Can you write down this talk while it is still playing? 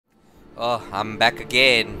Oh, I'm back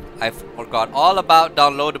again. I forgot all about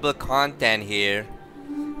downloadable content here,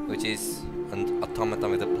 which is an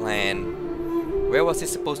automaton with a plan. Where was it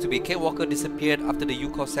supposed to be? Kate Walker disappeared after the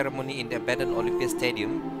Youki ceremony in the abandoned Olympia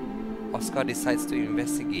Stadium. Oscar decides to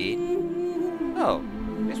investigate. Oh,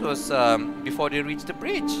 this was before they reached the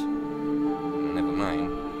bridge. Never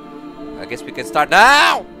mind. I guess we can start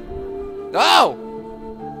now! Go!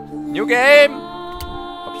 New game!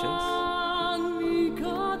 Options.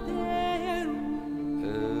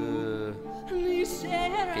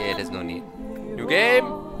 Okay, there's no need. New game!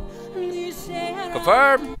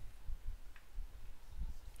 Confirm!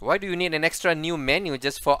 Why do you need an extra new menu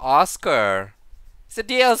just for Oscar? It's a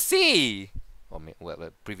DLC!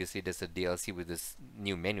 Well, previously there's a DLC with this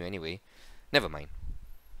new menu anyway. Never mind.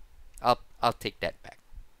 I'll take that back.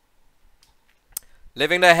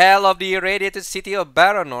 Living the hell of the irradiated city of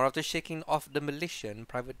Baranor after shaking off the militia,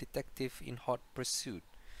 private detective in hot pursuit.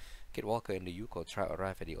 Kate Walker and the Youki tribe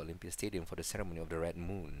arrive at the Olympia Stadium for the ceremony of the Red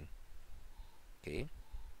Moon. Okay.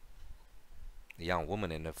 The young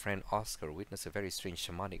woman and her friend Oscar witness a very strange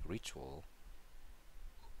shamanic ritual.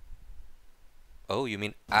 Oh, you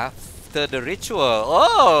mean after the ritual?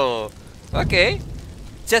 Oh! Okay.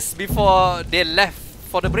 Just before they left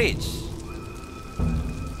for the bridge.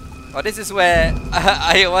 Oh, this is where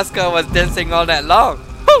Ayahuasca was dancing all night long.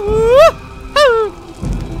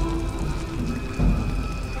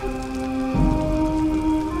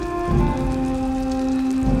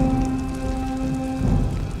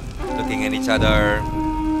 Looking at each other.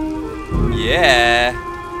 Yeah.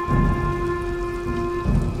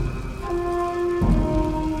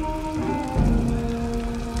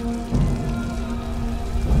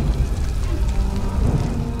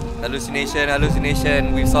 Hallucination,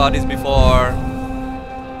 hallucination. We saw this before.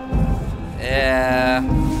 Yeah.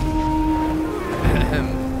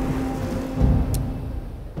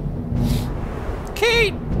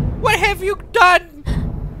 Kate, what have you done?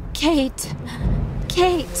 Kate.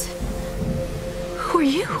 Kate. Who are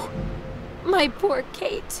you? My poor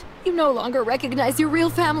Kate. You no longer recognize your real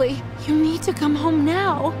family. You need to come home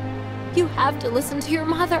now. You have to listen to your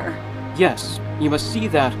mother. Yes, you must see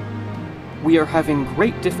that we are having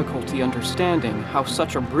great difficulty understanding how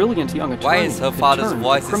such a brilliant young attorney Why is her could father's turn to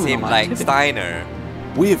voice the criminal same like activity. Steiner?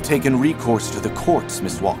 We have taken recourse to the courts,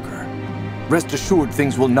 Miss Walker. Rest assured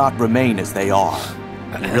things will not remain as they are.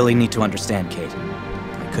 You really need to understand, Kate.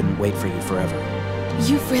 I couldn't wait for you forever.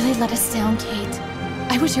 You've really let us down, Kate.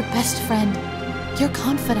 I was your best friend. Your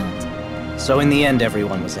confidant. So in the end,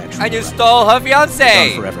 everyone was actually And you right. stole her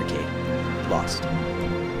fiance! Gone forever, Kate. Lost.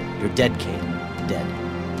 You're dead, Kate. Dead.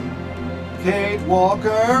 Kate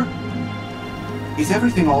Walker? Is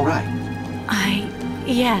everything all right?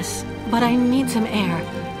 Yes, but I need some air.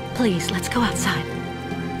 Please, let's go outside.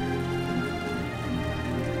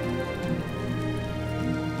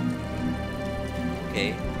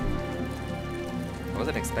 Okay. I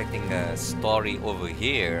wasn't expecting a story over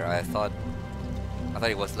here. I thought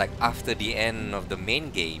it was like after the end of the main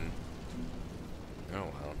game. Oh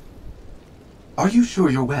well. Are you sure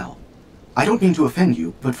you're well? I don't mean to offend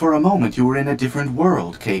you, but for a moment you were in a different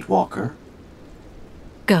world, Kate Walker.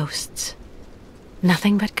 Ghosts.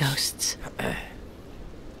 Nothing but ghosts.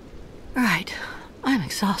 Right. I'm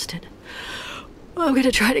exhausted. I'm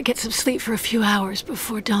gonna try to get some sleep for a few hours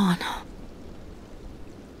before dawn.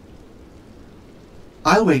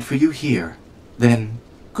 I'll wait for you here. Then,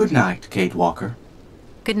 good night, Kate Walker.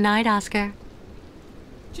 Good night, Oscar.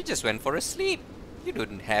 She just went for a sleep. You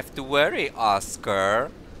didn't have to worry,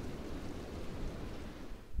 Oscar.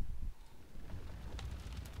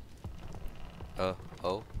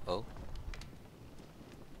 Oh.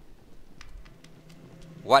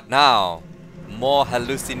 What now? More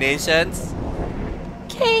hallucinations?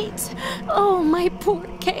 Kate! Oh, my poor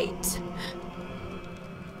Kate.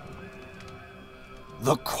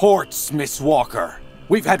 The courts, Miss Walker.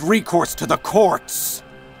 We've had recourse to the courts.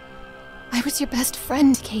 I was your best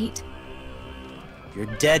friend, Kate. You're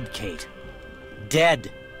dead, Kate.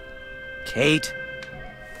 Dead. Kate.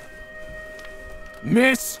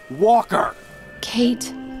 Miss Walker!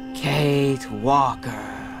 Kate. Kate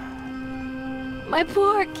Walker. My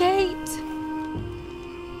poor Kate.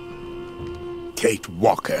 Kate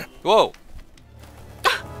Walker. Whoa!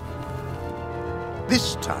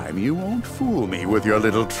 This time you won't fool me with your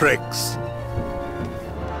little tricks.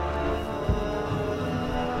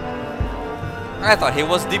 I thought he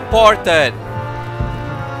was deported.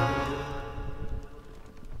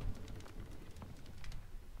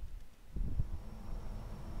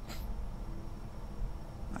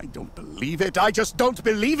 I don't believe it. I just don't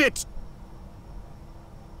believe it.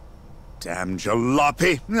 Damn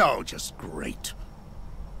jalopy. No, just great.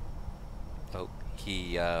 Oh,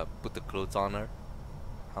 he put the clothes on her.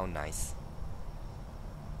 How nice.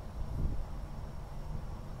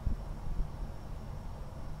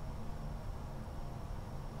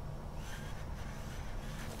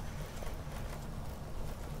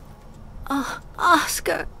 Oh,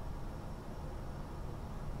 Oscar.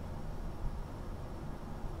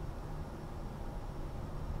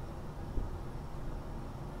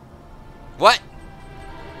 What?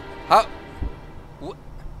 How?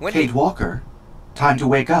 When Kate did, Walker, time to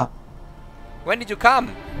wake up. when did you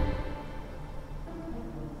come?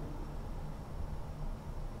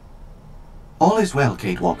 All is well,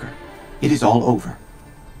 Kate Walker. It is all over.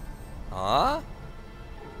 Huh?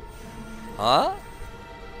 Huh?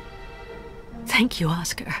 Thank you,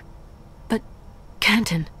 Oscar. But,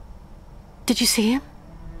 Cantin, did you see him?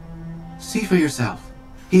 See for yourself.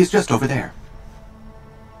 He is just over there.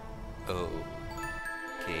 Okay.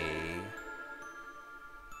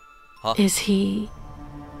 Huh? Is he...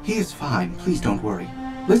 He is fine. Please don't worry.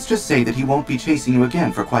 Let's just say that he won't be chasing you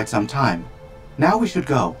again for quite some time. Now we should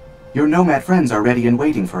go. Your nomad friends are ready and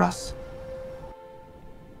waiting for us.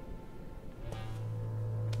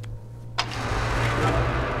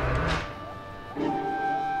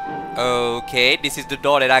 Okay, this is the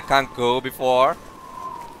door that I can't go before.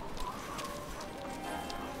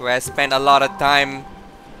 Where I spent a lot of time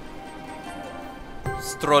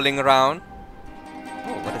strolling around.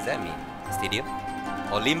 Oh, what does that mean? Stadium?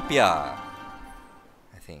 Olympia,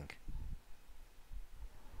 I think.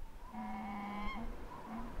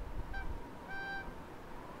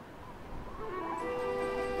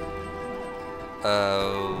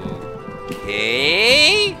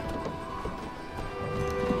 Okay.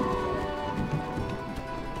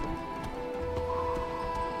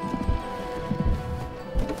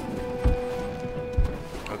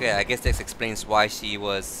 Okay, I guess this explains why she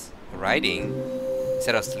was riding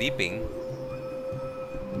instead of sleeping.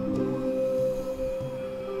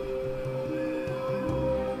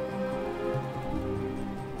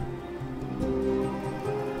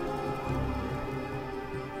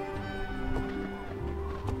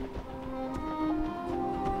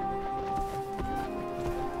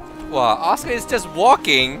 Wow, Oscar is just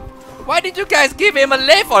walking. Why did you guys give him a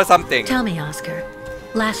lift or something? Tell me, Oscar.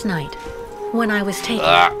 Last night, when I was taken,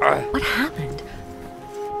 what happened?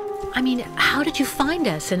 I mean, how did you find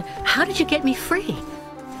us, and how did you get me free?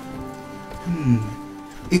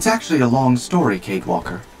 It's actually a long story, Kate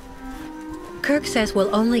Walker. Kirk says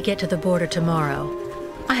we'll only get to the border tomorrow.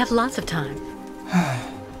 I have lots of time.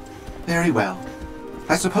 Very well.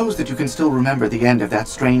 I suppose that you can still remember the end of that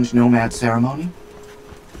strange nomad ceremony?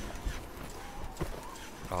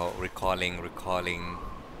 Oh, recalling.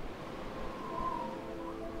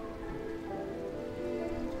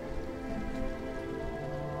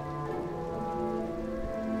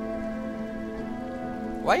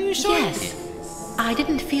 Why are you showing Yes. me? I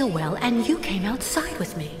didn't feel well, and you came outside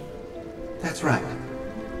with me. That's right.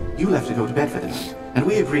 You left to go to bed for the night, and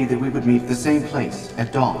we agreed that we would meet at the same place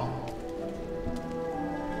at dawn.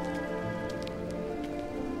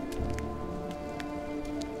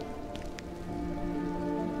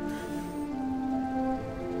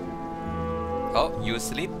 Oh, you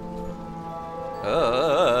asleep?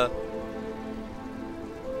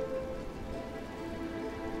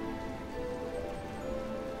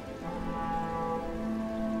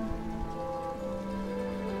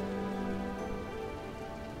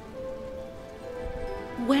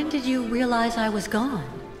 When did you realize I was gone?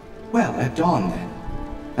 Well, at dawn then.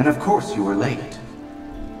 And of course you were late.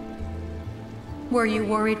 Were you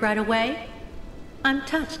worried right away? I'm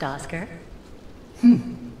touched, Oscar.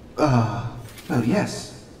 Well,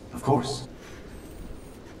 yes, of course.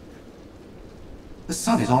 The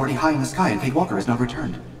sun is already high in the sky and Kate Walker has not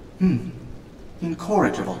returned.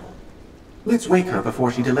 Incorrigible. Let's wake her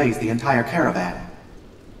before she delays the entire caravan.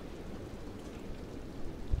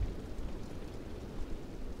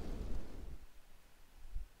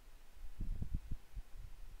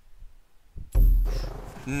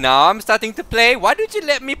 Now I'm starting to play. Why did you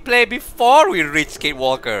let me play before we reached Kate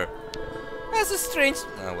Walker? That's a strange...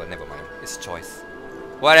 Oh, well, never mind. It's a choice.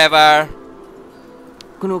 Whatever.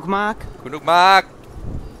 Kunugmak. Kunugmak.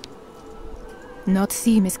 Not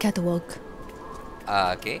see Miss Catwalk.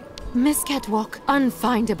 Okay. Miss Catwalk,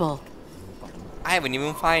 unfindable. I haven't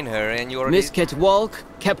even find her and you already... Miss Catwalk,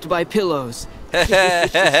 kept by pillows.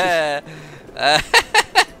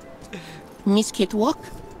 Miss Catwalk?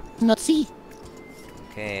 Not see.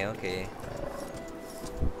 Okay.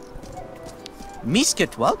 Miss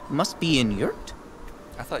Catwalk must be in yurt.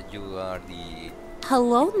 I thought you are the...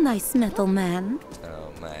 Hello, nice metal man.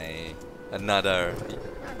 Oh my... Another...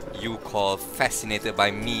 you call fascinated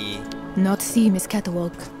by me. Not see, Miss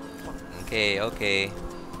Catwalk. Okay, okay.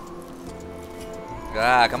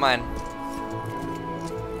 Ah, come on.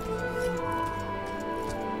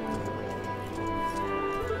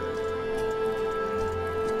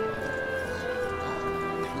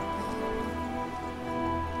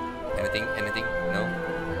 Anything? Anything? No?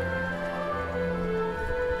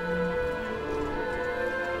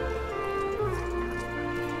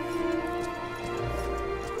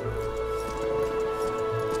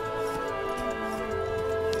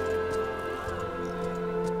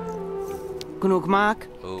 Genoeg maak?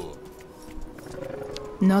 Oh,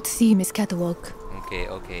 Not see, Miss Catwalk. okay,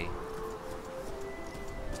 okay.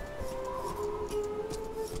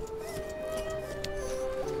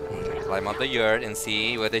 Climb up the yurt and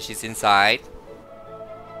see whether she's inside.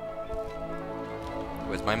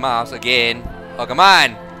 Where's my mouse again? Oh, come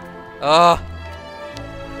on! Oh!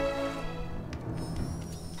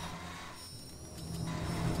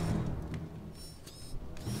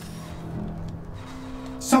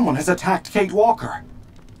 Someone has attacked Kate Walker.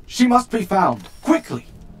 She must be found, quickly.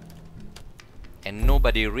 And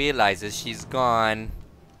nobody realizes she's gone.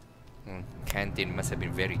 Cantin must have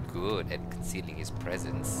been very good at concealing his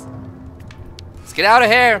presence. Let's get out of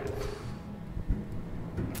here!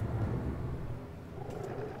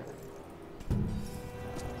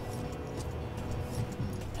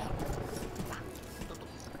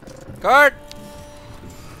 Kurt!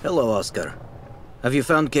 Hello, Oscar. Have you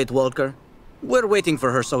found Kate Walker? We're waiting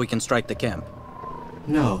for her so we can strike the camp.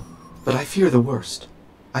 No, but I fear the worst.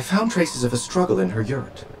 I found traces of a struggle in her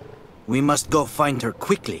yurt. We must go find her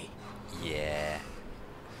quickly. Yeah.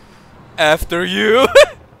 After you!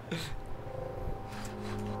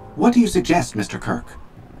 What do you suggest, Mr. Kirk?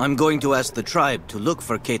 I'm going to ask the tribe to look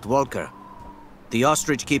for Kate Walker. The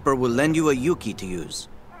ostrich keeper will lend you a Youki to use.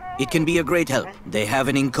 It can be a great help. They have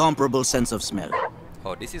an incomparable sense of smell.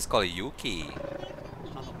 Oh, this is called Youki.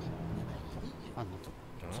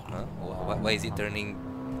 Huh? Why is it turning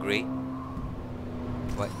gray?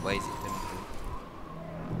 Why is it turning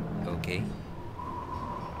gray? Okay.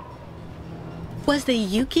 Was the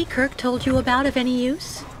Youki Kirk told you about of any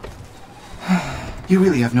use? You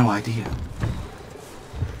really have no idea.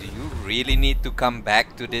 Do you really need to come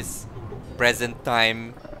back to this present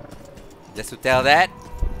time just to tell that?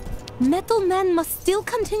 Metal Men must still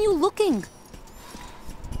continue looking.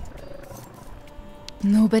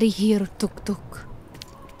 Nobody here, Tuk Tuk.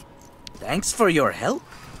 Thanks for your help.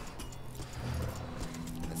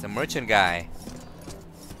 That's a merchant guy.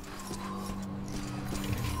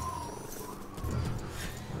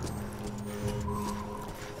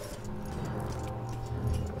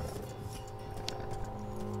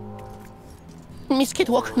 Miss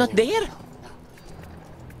Catwalk not there?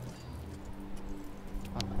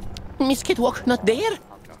 Miss Catwalk not there?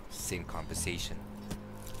 Oh, same conversation.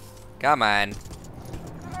 Come on.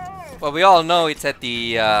 Well, we all know it's at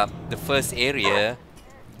the first area,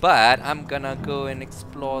 but I'm gonna go and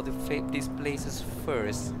explore these places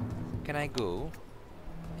first. Can I go?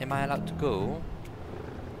 Am I allowed to go?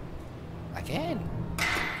 I can.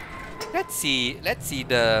 Let's see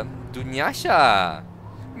the Dunyasha.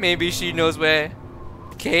 Maybe she knows where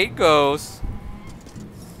Kate goes.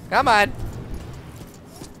 Come on.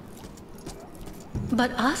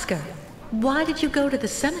 But Oscar, why did you go to the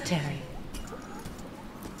cemetery?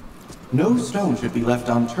 No stone should be left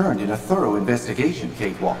unturned in a thorough investigation,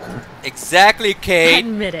 Kate Walker. Exactly, Kate.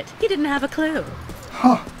 Admit it, he didn't have a clue.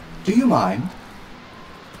 Huh. Do you mind?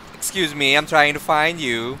 Excuse me, I'm trying to find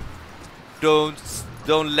you. Don't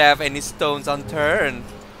leave any stones unturned.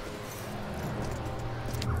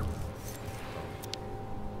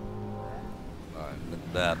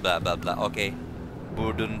 Blah blah blah blah. Okay.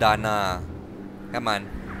 Burdundana. Come on.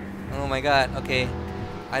 Oh my god. Okay.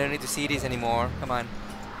 I don't need to see this anymore. Come on.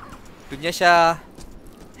 Dunyasha,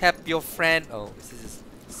 help your friend. Oh, this is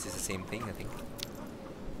the same thing, I think.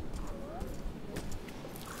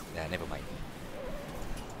 Yeah, never mind.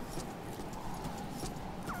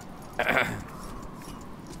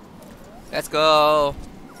 Let's go.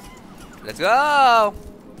 Let's go.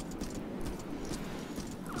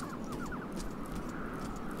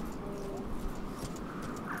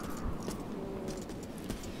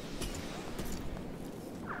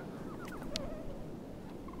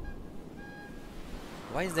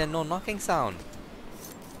 Why is there no knocking sound?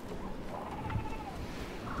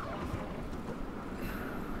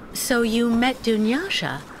 So you met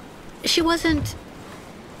Dunyasha? She wasn't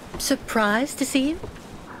surprised to see you?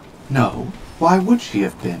 No. Why would she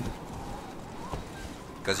have been?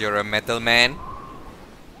 Because you're a metal man?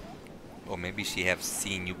 Or maybe she have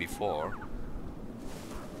seen you before.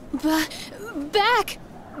 Back!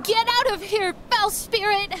 Get out of here, foul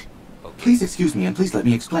spirit! Please excuse me and please let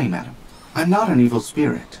me explain, madam. I'm not an evil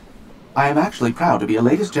spirit. I am actually proud to be a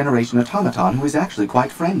latest generation automaton who is actually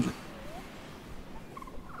quite friendly.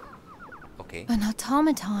 Okay. An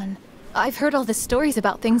automaton. I've heard all the stories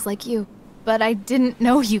about things like you, but I didn't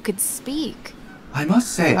know you could speak. I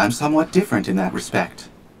must say I'm somewhat different in that respect.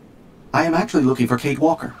 I am actually looking for Kate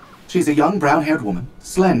Walker. She's a young brown-haired woman,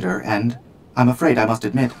 slender, and I'm afraid I must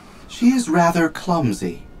admit, she is rather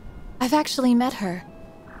clumsy. I've actually met her.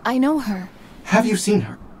 I know her. Have you seen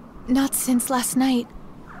her? Not since last night,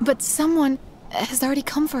 but someone has already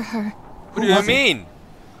come for her. What do you mean?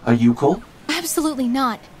 A Youki? Absolutely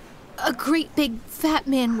not. A great big fat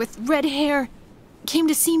man with red hair came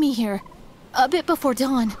to see me here a bit before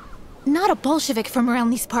dawn. Not a Bolshevik from around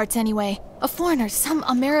these parts anyway. A foreigner, some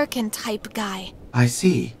American type guy. I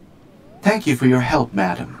see. Thank you for your help,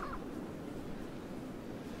 madam.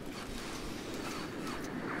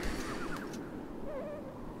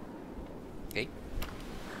 Okay.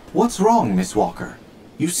 What's wrong, Miss Walker?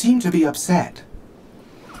 You seem to be upset.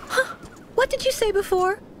 Huh? What did you say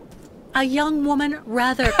before? A young woman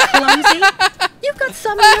rather clumsy? You've got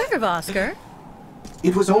some nerve, Oscar.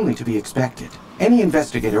 It was only to be expected. Any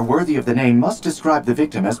investigator worthy of the name must describe the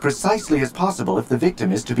victim as precisely as possible if the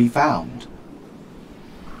victim is to be found.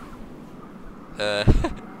 Okay.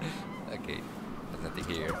 There's nothing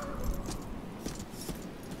here.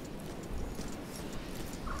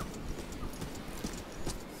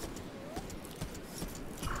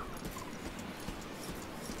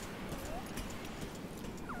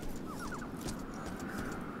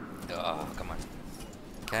 Oh, come on.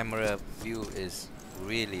 Camera view is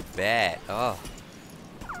really bad. Oh.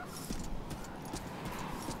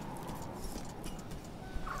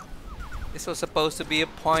 This was supposed to be a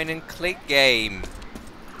point and click game.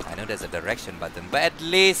 I know there's a direction button, but at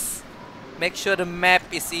least make sure the map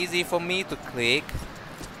is easy for me to click.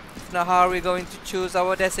 If not, how are we going to choose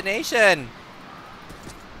our destination?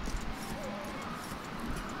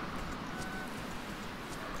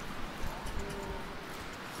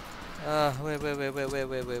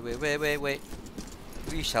 Wait.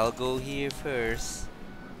 We shall go here first.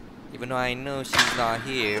 Even though I know she's not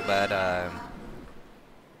here, but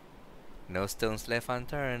no stones left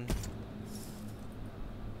unturned.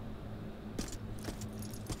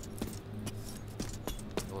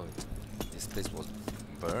 Oh, this place was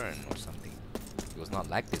burned or something. It was not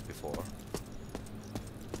like this before.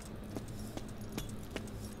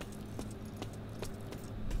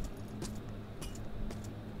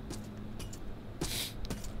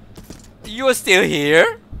 You are still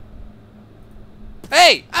here?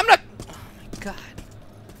 Hey, I'm not. Oh my god.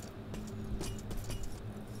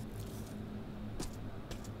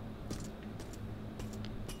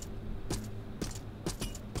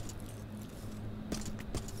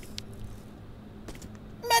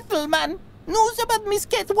 Metal man, news about Miss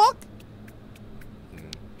Catwalk?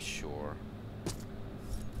 Sure.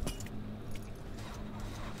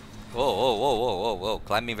 Whoa.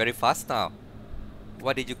 Climbing very fast now.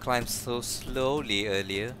 Why did you climb so slowly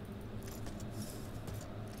earlier?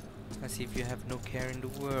 As if you have no care in the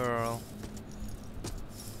world.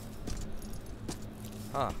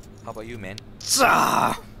 Huh, how about you, man?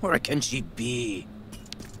 Where can she be?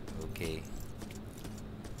 Okay.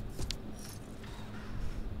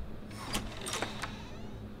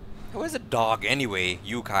 Where's the dog anyway,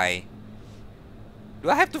 Youki? Do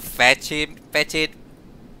I have to fetch him? Fetch it?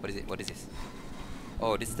 What is it? What is this?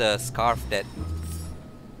 Oh, this is the scarf that...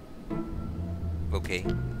 Okay,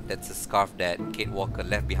 that's a scarf that Kate Walker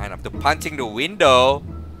left behind after punching the window.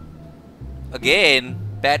 Again,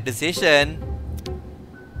 bad decision.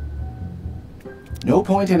 No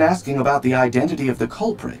point in asking about the identity of the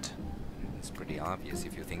culprit. It's pretty obvious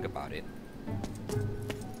if you think about it.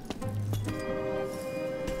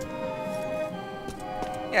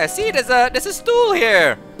 Yeah, see, there's a stool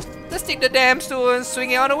here. Let's take the damn stool and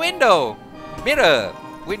swing it on a window. Mirror,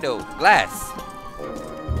 window, glass.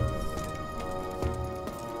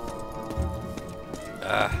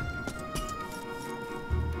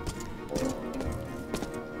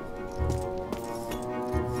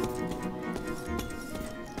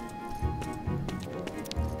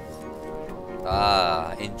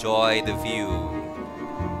 Enjoy the view.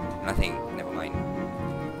 Nothing, never mind.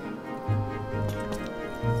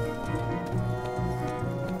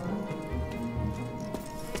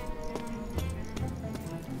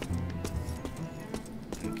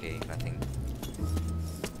 Okay, nothing.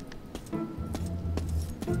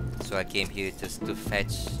 So I came here just to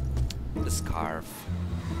fetch the scarf.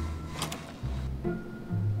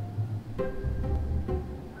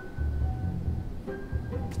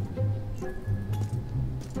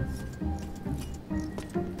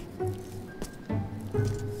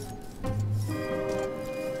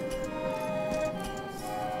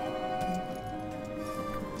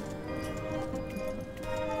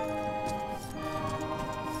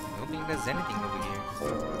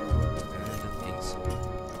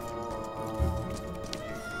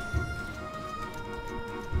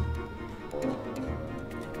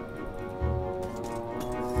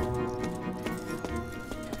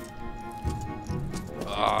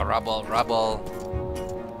 Rubble, rubble.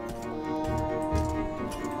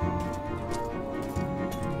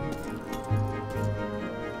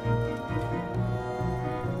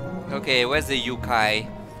 Okay, where's the Youki?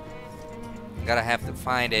 Gotta have to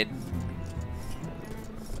find it.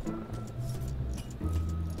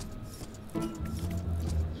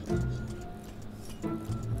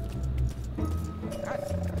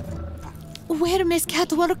 Where Miss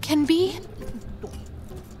Catwalker can be?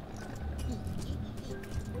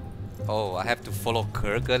 Oh, I have to follow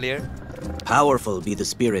Kirk earlier? Powerful be the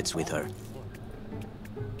spirits with her.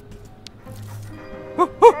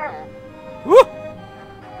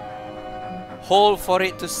 Hold for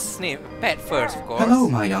it to sniff. Pet first, of course. Hello,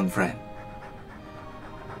 my young friend.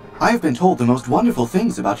 I have been told the most wonderful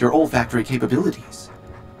things about your olfactory capabilities.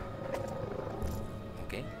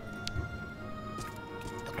 Okay.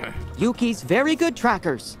 Yuki's very good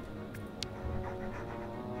trackers.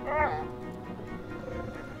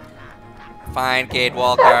 Fine, Kate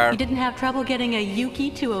Walker. You didn't have trouble getting a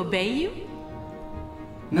Youki to obey you?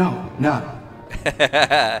 No, none.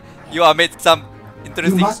 You omit some You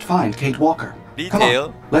interesting must find Kate Walker. Come detail.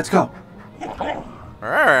 on, let's go.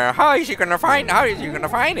 How is she gonna find? How is she gonna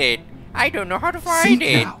find it? I don't know how to find Seek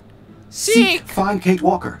it. now. Seek. Find Kate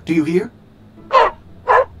Walker. Do you hear?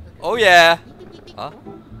 Oh yeah.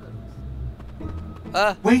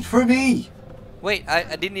 Huh? Wait for me. Wait.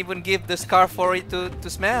 I didn't even give the scarf for it to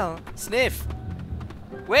smell. Sniff.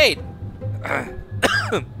 Wait. Okay.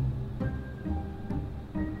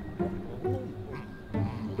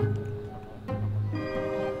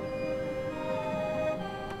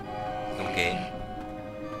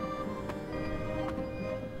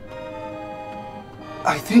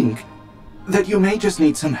 I think that you may just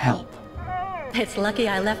need some help. It's lucky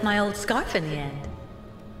I left my old scarf in the end.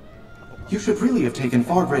 You should really have taken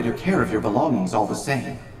far greater care of your belongings all the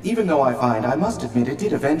same. Even though I must admit, it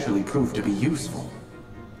did eventually prove to be useful.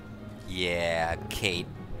 Yeah, Kate.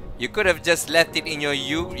 You could have just left it in your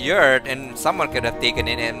yurt and someone could have taken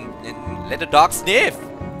it and let the dog sniff.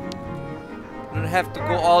 You don't have to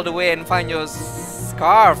go all the way and find your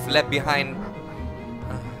scarf left behind.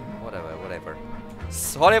 Whatever.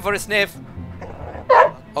 Sorry for a sniff.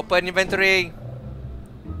 Open inventory.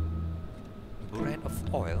 Burette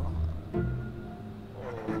of oil.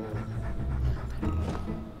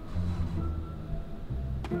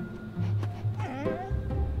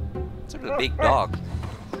 Sort of a big dog.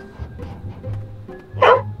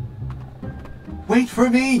 Wait for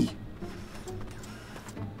me.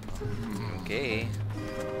 Okay.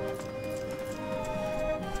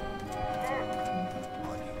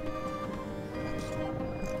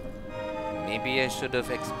 Maybe I should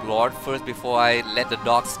have explored first before I let the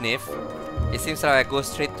dog sniff. It seems like I go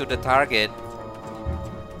straight to the target.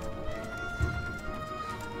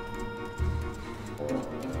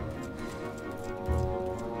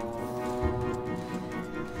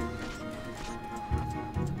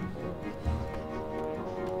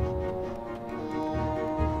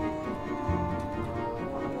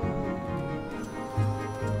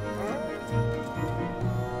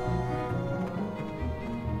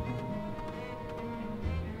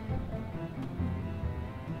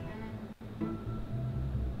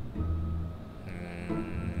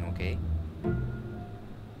 Okay.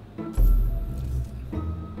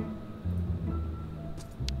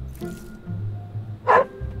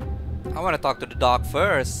 I want to talk to the dog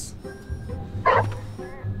first.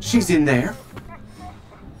 She's in there.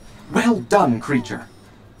 Well done, creature.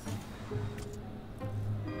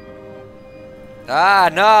 Ah,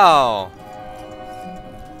 no!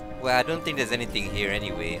 Well, I don't think there's anything here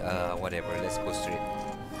anyway. Whatever, let's go straight.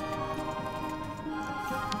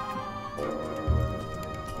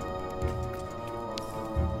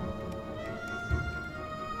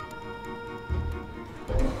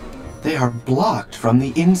 They are blocked from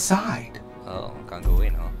the inside. Oh, can't go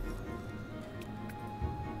in, huh?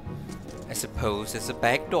 I suppose there's a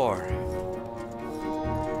back door.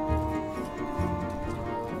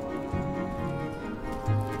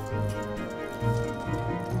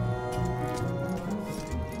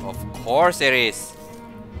 Of course there is.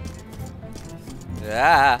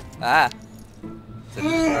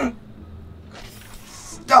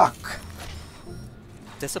 Stuck.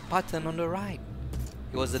 There's a button on the right.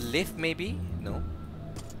 It was a lift, maybe? No?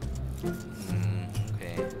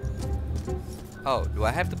 Okay. Oh, do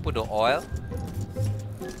I have to put the oil?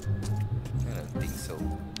 I don't think so.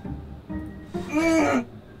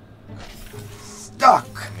 Stuck.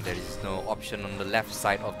 I mean, there is no option on the left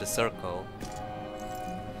side of the circle.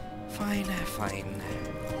 Fine, fine.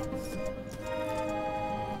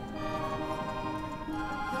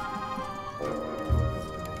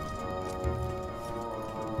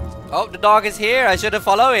 Oh, the dog is here. I should have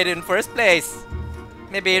followed it in first place.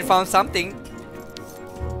 Maybe it found something.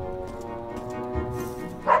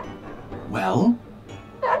 Well?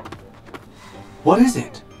 What is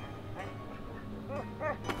it?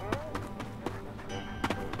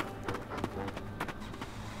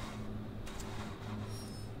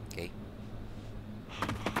 Okay.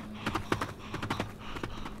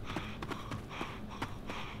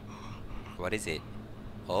 What is it?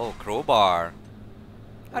 Oh, crowbar.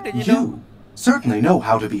 How did you know? You certainly know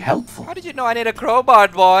how to be helpful. How did you know I need a crowbar,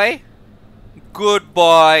 boy? Good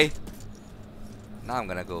boy. Now I'm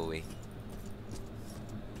gonna go away.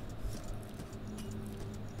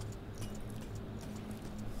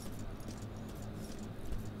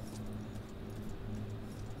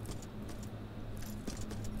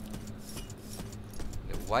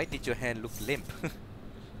 Why did your hand look limp?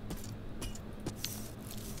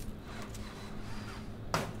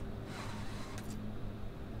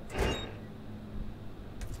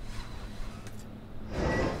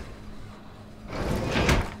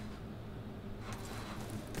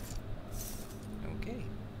 Okay.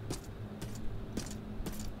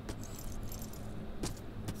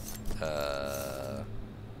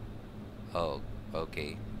 Oh,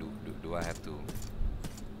 okay. Do I have to?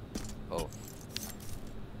 Oh.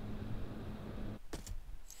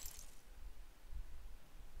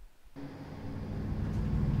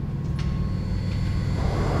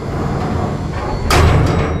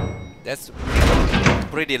 That's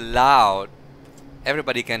pretty loud.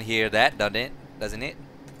 Everybody can hear that, doesn't it? Doesn't it?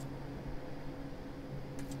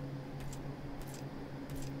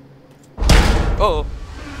 Oh.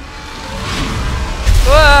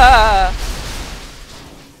 Ah!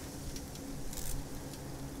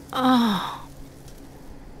 Oh.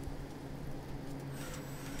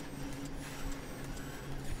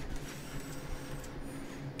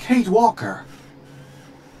 Kate Walker.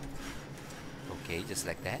 Okay, just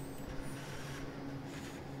like that.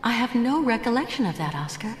 I have no recollection of that,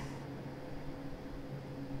 Oscar.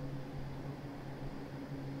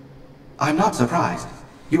 I'm not surprised.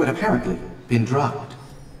 You had apparently been drugged.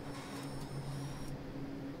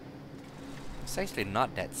 It's actually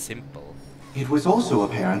not that simple. It was also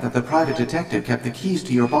apparent that the private detective kept the keys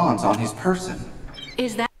to your bonds on his person.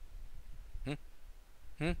 Is that...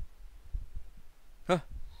 Huh?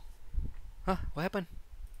 What happened?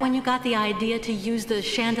 when you got the idea to use the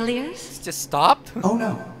chandeliers? It's just stopped? Oh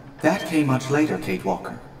no, that came much later, Kate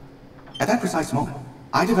Walker. At that precise moment,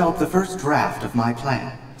 I developed the first draft of my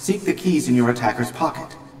plan. Seek the keys in your attacker's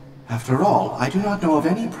pocket. After all, I do not know of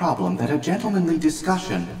any problem that a gentlemanly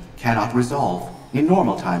discussion cannot resolve, in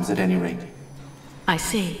normal times at any rate. I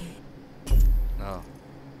see. No.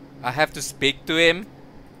 I have to speak to him?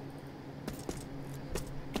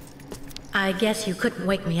 I guess you couldn't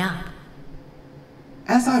wake me up.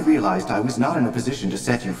 As I realized I was not in a position to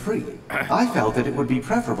set you free, I felt that it would be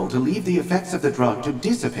preferable to leave the effects of the drug to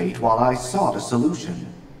dissipate while I sought a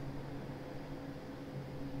solution.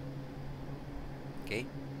 Okay.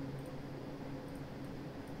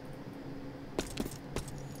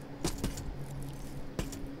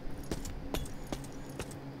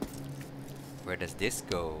 Where does this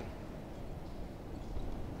go?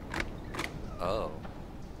 Oh.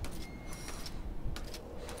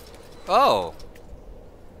 Oh!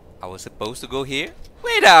 I was supposed to go here?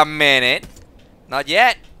 Wait a minute! Not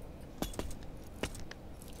yet!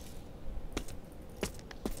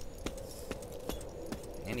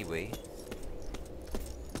 Anyway.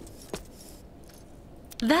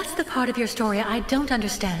 That's the part of your story I don't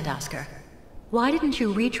understand, Oscar. Why didn't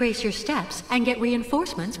you retrace your steps and get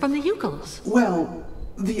reinforcements from the Youkos? Well,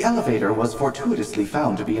 the elevator was fortuitously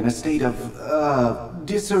found to be in a state of,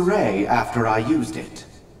 disarray after I used it.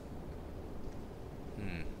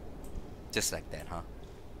 Just like that, huh?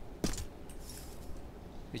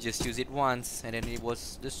 We just used it once and then it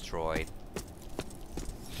was destroyed.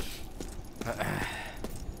 Never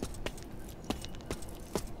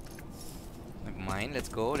mind, let's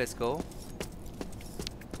go, let's go.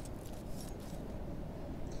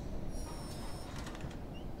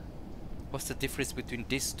 What's the difference between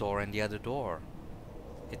this door and the other door?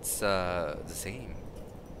 It's the same.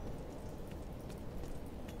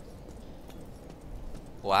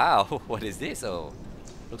 Wow, what is this? Oh,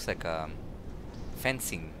 looks like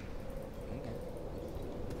fencing. Okay.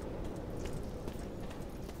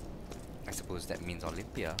 I suppose that means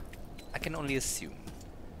Olympia. I can only assume.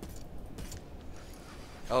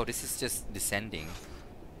 Oh, this is just descending.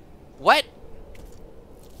 What?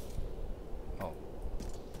 Oh.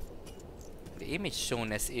 The image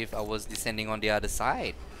shown as if I was descending on the other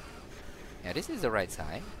side. Yeah, this is the right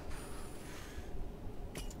side.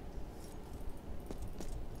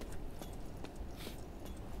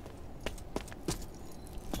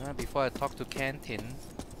 Before I talk to Cantin,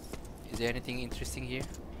 is there anything interesting here?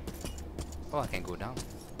 Oh, I can go down.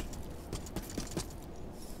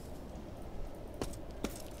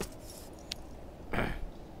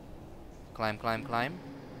 Climb, climb, climb.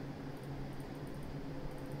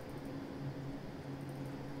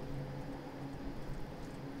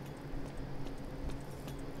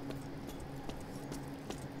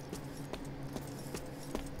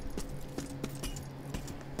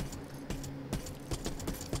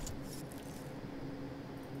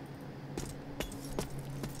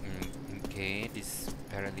 Okay, this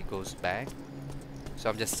apparently goes back. So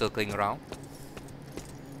I'm just circling around.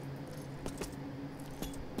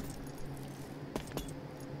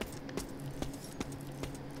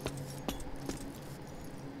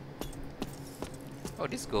 Oh,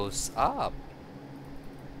 this goes up.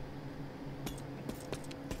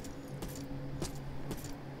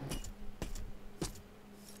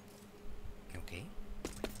 Okay.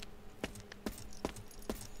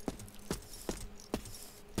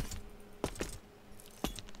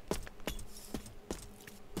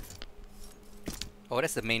 Oh,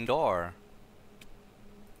 that's the main door.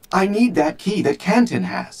 I need that key that Cantin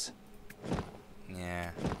has. Yeah.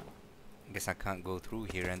 Guess I can't go through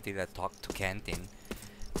here until I talk to Cantin.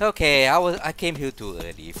 It's okay, I came here too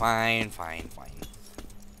early. Fine.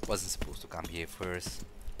 Wasn't supposed to come here first.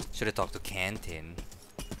 Should have talked to Cantin.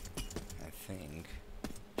 I think.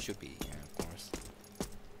 Should be, yeah, of course.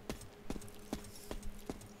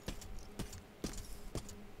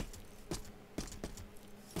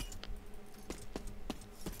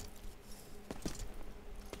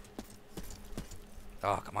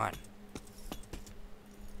 Oh, come on.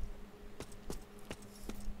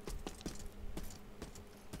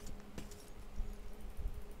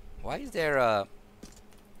 Why is there a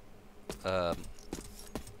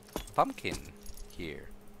pumpkin here?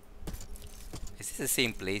 Is this the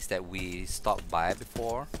same place that we stopped by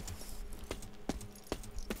before?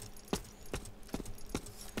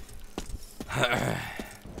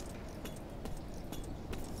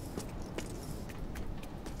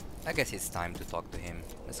 I guess it's time to talk to him.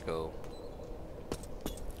 Let's go.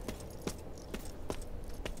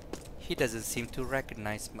 He doesn't seem to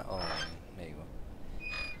recognize my... Oh, there you go.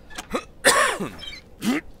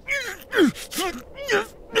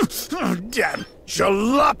 Damn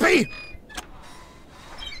jalopy!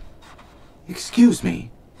 Excuse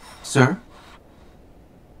me, sir?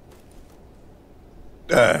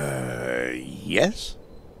 Yes?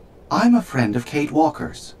 I'm a friend of Kate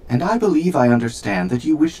Walker's, and I believe I understand that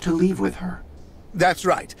you wish to leave with her. That's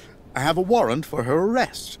right. I have a warrant for her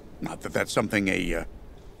arrest. Not that that's something a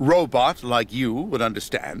robot like you would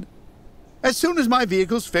understand. As soon as my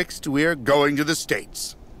vehicle's fixed, we're going to the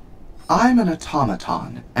States. I'm an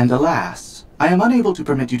automaton, and alas, I am unable to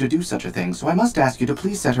permit you to do such a thing, so I must ask you to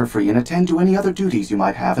please set her free and attend to any other duties you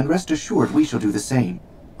might have, and rest assured we shall do the same.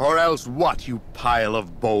 Or else what, you pile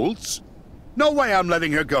of bolts? No way I'm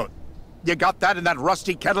letting her go. You got that in that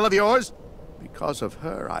rusty kettle of yours? Because of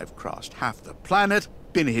her, I've crossed half the planet,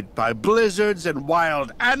 been hit by blizzards and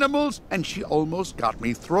wild animals, and she almost got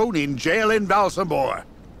me thrown in jail in Balsamore.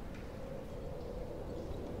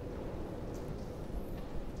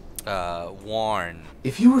 Warn.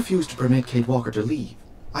 If you refuse to permit Kate Walker to leave,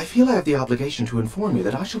 I feel I have the obligation to inform you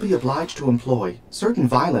that I shall be obliged to employ certain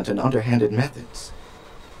violent and underhanded methods.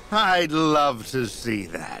 I'd love to see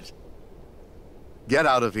that. Get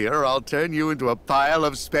out of here, or I'll turn you into a pile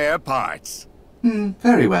of spare parts.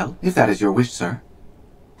 Very well, if that is your wish, sir.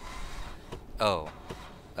 Oh.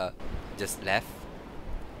 Just left?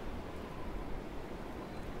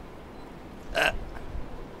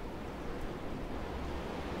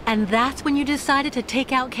 And that's when you decided to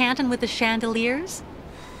take out Cantin with the chandeliers?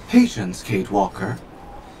 Patience, Kate Walker.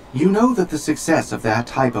 You know that the success of that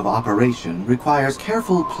type of operation requires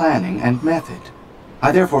careful planning and method.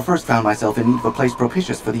 I therefore first found myself in need of a place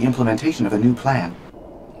propitious for the implementation of a new plan.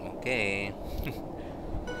 Okay.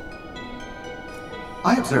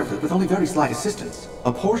 I observed that with only very slight assistance,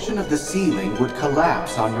 a portion of the ceiling would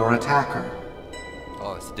collapse on your attacker.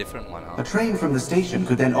 Oh, it's a different one, huh? A train from the station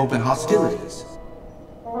could then open hostilities.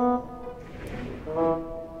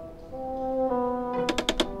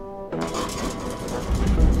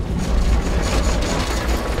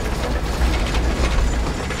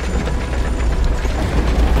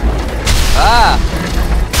 Ah!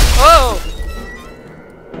 Oh!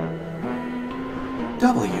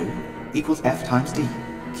 W equals F times D.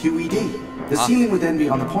 QED. The ceiling would then be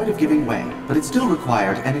on the point of giving way, but it still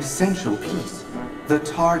required an essential piece. The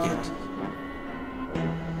target.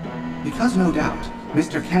 Because no doubt,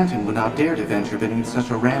 Mr. Cantin would not dare to venture beneath such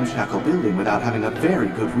a ramshackle building without having a very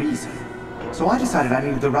good reason. so I decided I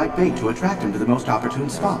needed the right bait to attract him to the most opportune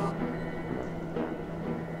spot.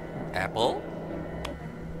 Apple?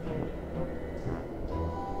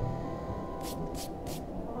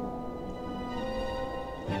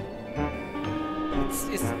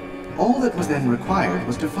 It's All that was then required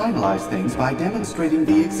was to finalize things by demonstrating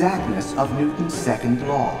the exactness of Newton's second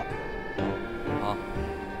law.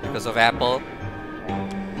 because of Apple.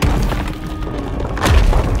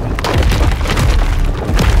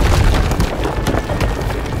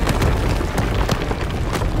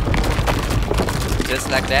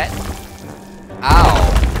 Just like that. Ow!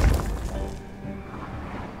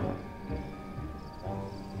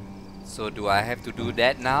 So do I have to do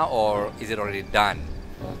that now, or is it already done?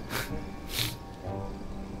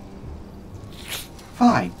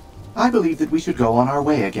 Fine. I believe that we should go on our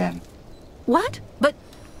way again. What? But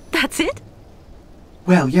that's it?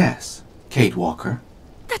 Well, yes, Kate Walker.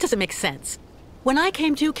 That doesn't make sense. When I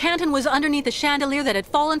came to, Cantin was underneath the chandelier that had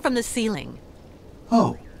fallen from the ceiling.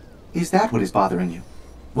 Oh, is that what is bothering you?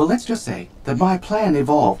 Well, let's just say that my plan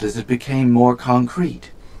evolved as it became more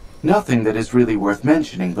concrete. Nothing that is really worth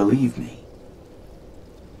mentioning, believe me.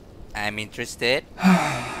 I'm interested.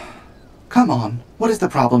 Come on, what is the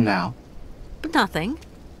problem now? Nothing.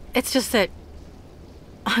 It's just that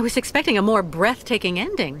I was expecting a more breathtaking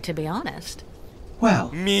ending, to be honest.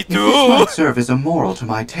 Well, Me if this too. might serve as a moral to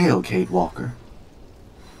my tale, Kate Walker.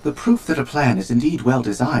 The proof that a plan is indeed well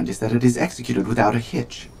designed is that it is executed without a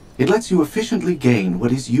hitch. It lets you efficiently gain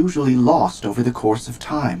what is usually lost over the course of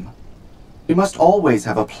time. You must always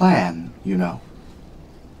have a plan, you know.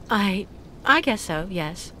 I guess so,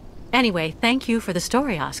 yes. Anyway, thank you for the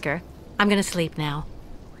story, Oscar. I'm gonna sleep now.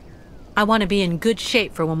 I want to be in good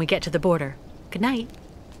shape for when we get to the border. Good night.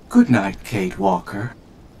 Good night, Kate Walker.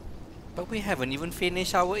 But we haven't even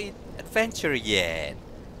finished our adventure yet.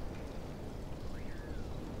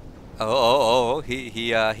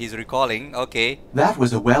 He's recalling. Okay. That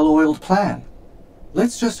was a well-oiled plan.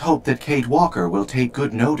 Let's just hope that Kate Walker will take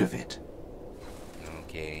good note of it.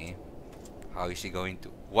 Okay. How is she going to?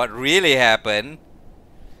 What really happened?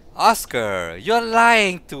 Oscar, you're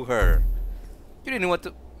lying to her. You didn't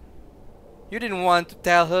want to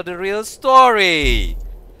tell her the real story.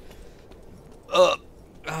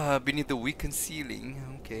 Beneath the weakened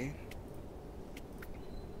ceiling. Okay.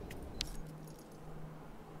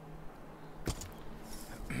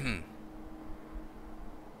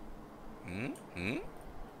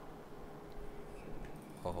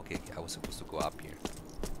 Oh, okay. I was supposed to go up here.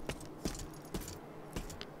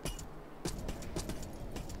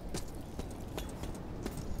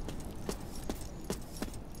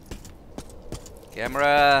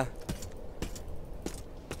 Camera.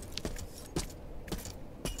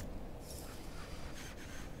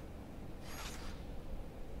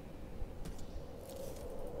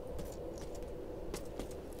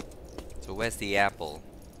 So where's the apple?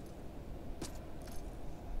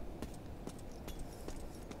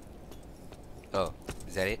 Oh,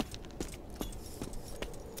 is that it?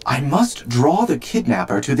 I must draw the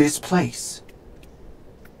kidnapper to this place.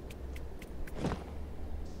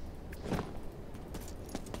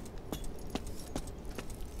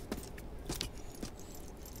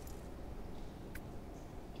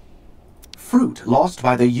 Fruit lost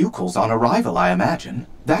by the Youkles on arrival, I imagine.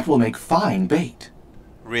 That will make fine bait.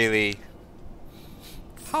 Really?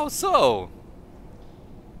 How so?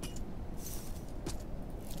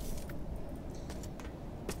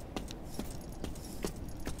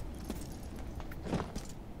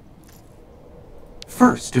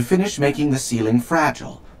 First, to finish making the ceiling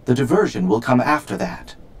fragile. The diversion will come after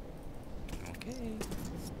that. Okay.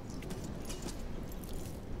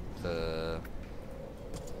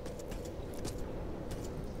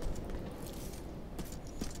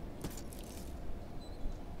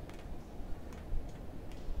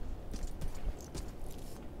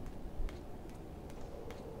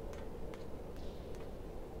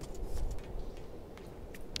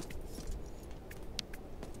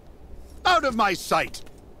 Out of my sight!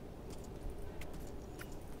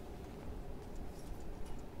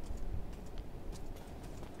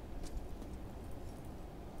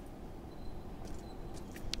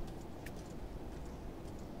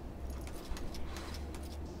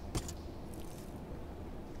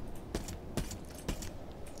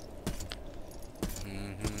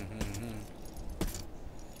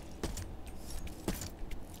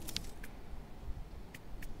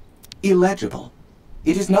 Illegible.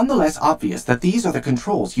 It is nonetheless obvious that these are the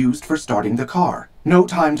controls used for starting the car. No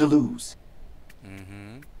time to lose.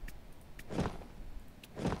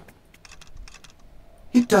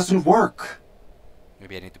 It doesn't work.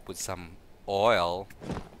 Maybe I need to put some oil.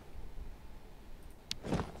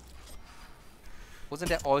 Wasn't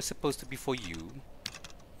that always supposed to be for you?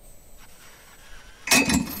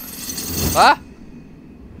 Huh?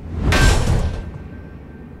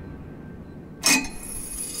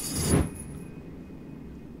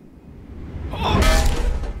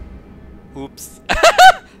 Oops.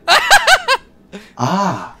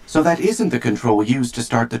 Ah, so that isn't the control used to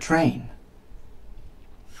start the train.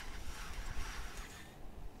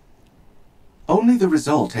 Only the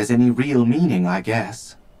result has any real meaning, I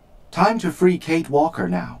guess. Time to free Kate Walker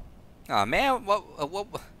now. Oh man,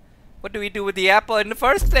 what do we do with the apple in the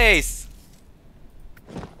first place?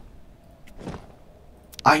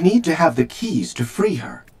 I need to have the keys to free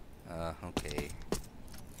her. Okay.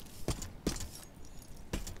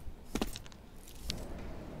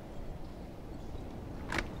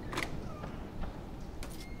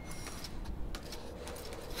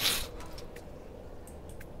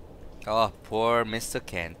 Oh, poor Mr.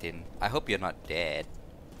 Cantin. I hope you're not dead.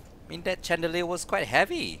 I mean, that chandelier was quite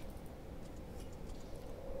heavy.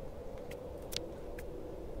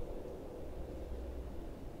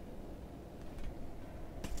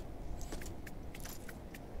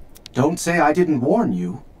 Don't say I didn't warn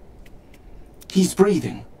you. He's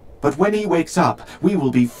breathing, but when he wakes up, we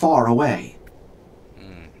will be far away.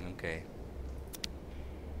 Okay.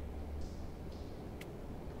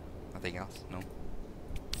 Nothing else? No.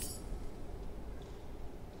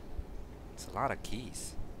 It's a lot of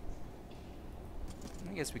keys.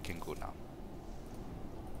 I guess we can go now.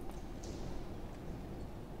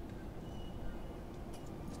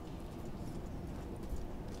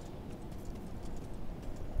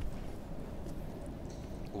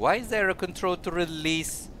 Why is there a control to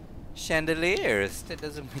release chandeliers? That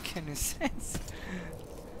doesn't make any sense.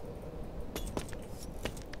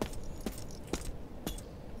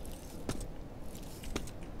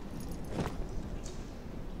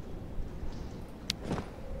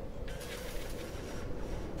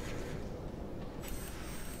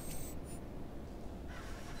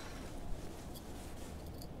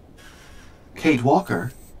 Kate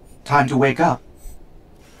Walker, time to wake up.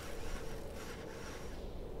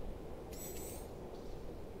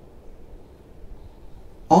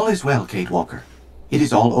 All is well, Kate Walker. It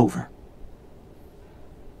is all over.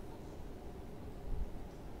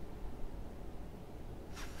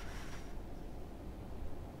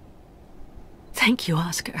 Thank you,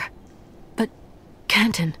 Oscar. But,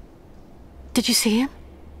 Cantin, did you see him?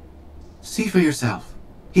 See for yourself.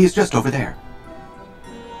 He is just over there.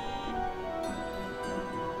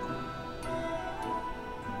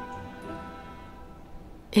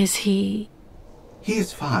 Is he... He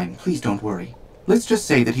is fine. Please don't worry. Let's just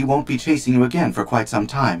say that he won't be chasing you again for quite some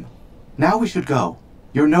time. Now we should go.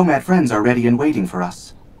 Your nomad friends are ready and waiting for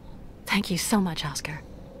us. Thank you so much, Oscar.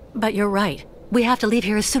 But you're right. We have to leave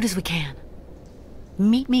here as soon as we can.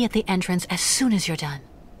 Meet me at the entrance as soon as you're done.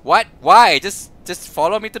 What? Why? Just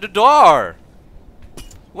follow me to the door.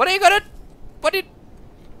 What are you gonna... What did...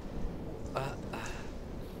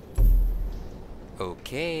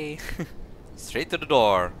 Okay. Straight to the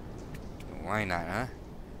door. Why not, huh?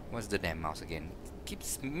 What's the damn mouse again?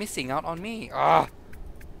 Keeps missing out on me. Ah.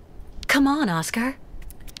 Come on, Oscar.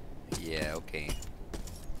 Yeah, okay.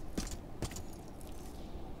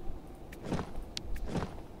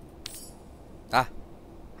 Ah,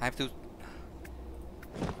 I have to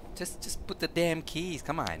just put the damn keys.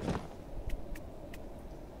 Come on.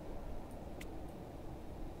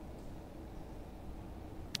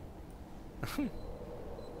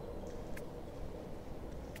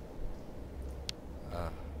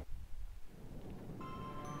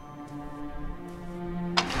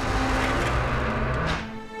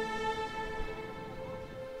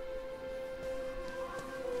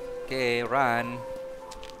 Okay, run.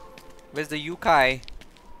 Where's the Youki?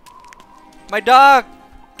 My dog!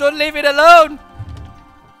 Don't leave it alone!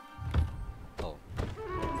 Oh.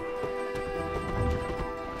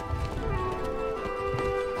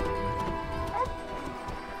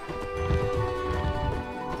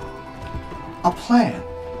 A plan.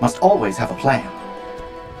 Must always have a plan.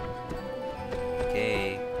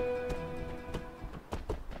 Okay.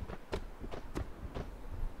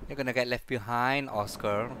 You're gonna get left behind,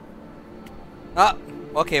 Oscar. Ah,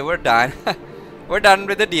 okay, we're done. We're done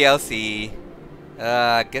with the DLC.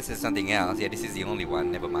 I guess there's something else. Yeah, this is the only one.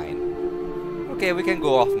 Never mind. Okay, we can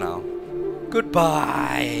go off now.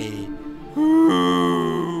 Goodbye.